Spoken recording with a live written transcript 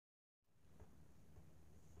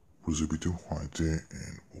What's up YouTube, hi there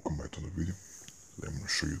and welcome back to the video. Today I'm going to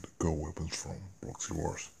show you the go weapons from Blox City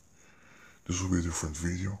Wars. This will be a different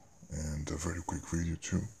video and a very quick video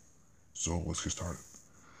too. So let's get started.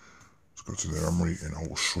 Let's go to the armory and I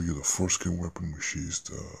will show you the first skill weapon, which is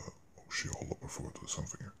the... oh shit, hold up, I forgot to do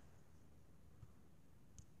something here.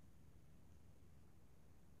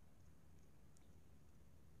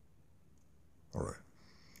 Alright,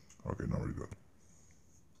 okay, now we're good.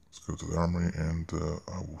 Let's go to the armory and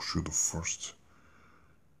I will show the first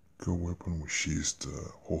skill weapon, which is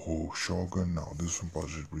the Ho-Ho Shotgun. Now this one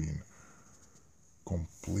has been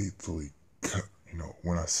completely cut. You know,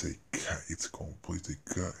 when I say cut, it's completely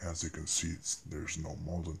cut. As you can see, there's no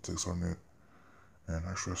modern text on it, and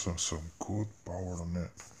actually some good power on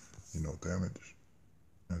it. You know, damage.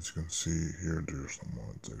 As you can see here, there's no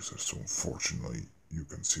modern text. So unfortunately, you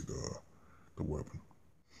can see the weapon.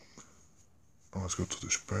 Now let's go to the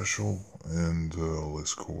special, and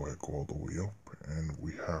let's go all the way up, and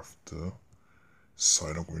we have the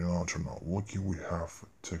Sidearm Grenade Launcher. Now lucky we have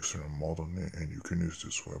a texture and mod on it, and you can use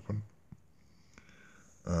this weapon.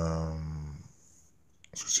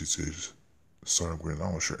 As you see, it says Sidearm Grenade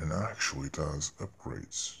Launcher, and actually it has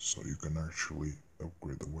upgrades, so you can actually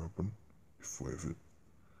upgrade the weapon if you have it.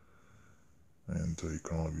 And you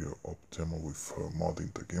can only be optimal with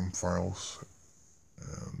modding the game files,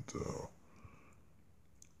 and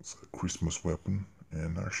it's a Christmas weapon,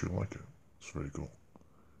 and I actually like it. It's very cool.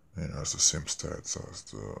 And it has the same stats as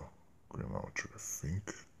the Grenade Launcher, I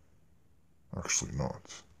think. Actually not.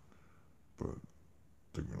 But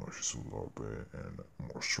the Grenade Launcher is a little bit and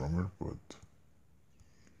more stronger, but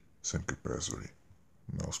same capacity.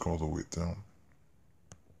 Now let's go all the way down.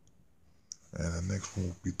 And the next one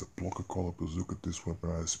will be the Blocker Caller Bazooka. This weapon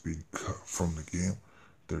has been cut from the game.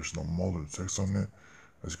 There's no modern text on it.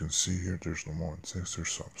 As you can see here, there's no modern text here,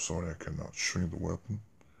 so I'm sorry I cannot show you the weapon.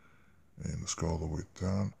 And let's go all the way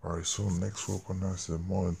down. Alright, so next weapon has a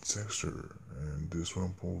modern texture, and this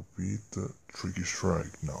one will be the Tricky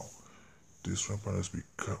Strike. Now, this weapon has been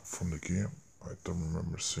cut from the game. I don't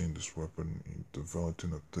remember seeing this weapon in the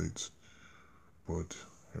Valentine updates, but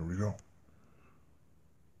here we go.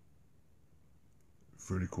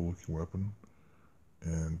 Very cool looking weapon,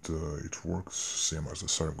 and it works same as the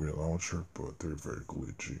Sidearm Grenade Launcher, but they're very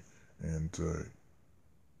glitchy. And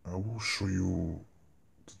I will show you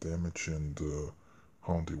the damage and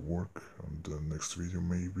how they work on the next video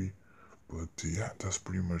maybe. But yeah, that's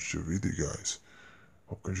pretty much the video, guys.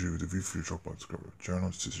 Hope you enjoyed the video. If you drop like, subscribe to the channel.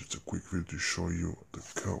 This is just a quick video to show you the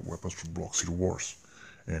cut weapons from Blox City Wars.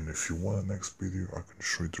 And if you want the next video, I can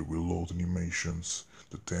show you the reload animations,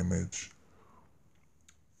 the damage,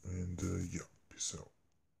 and yeah, peace out.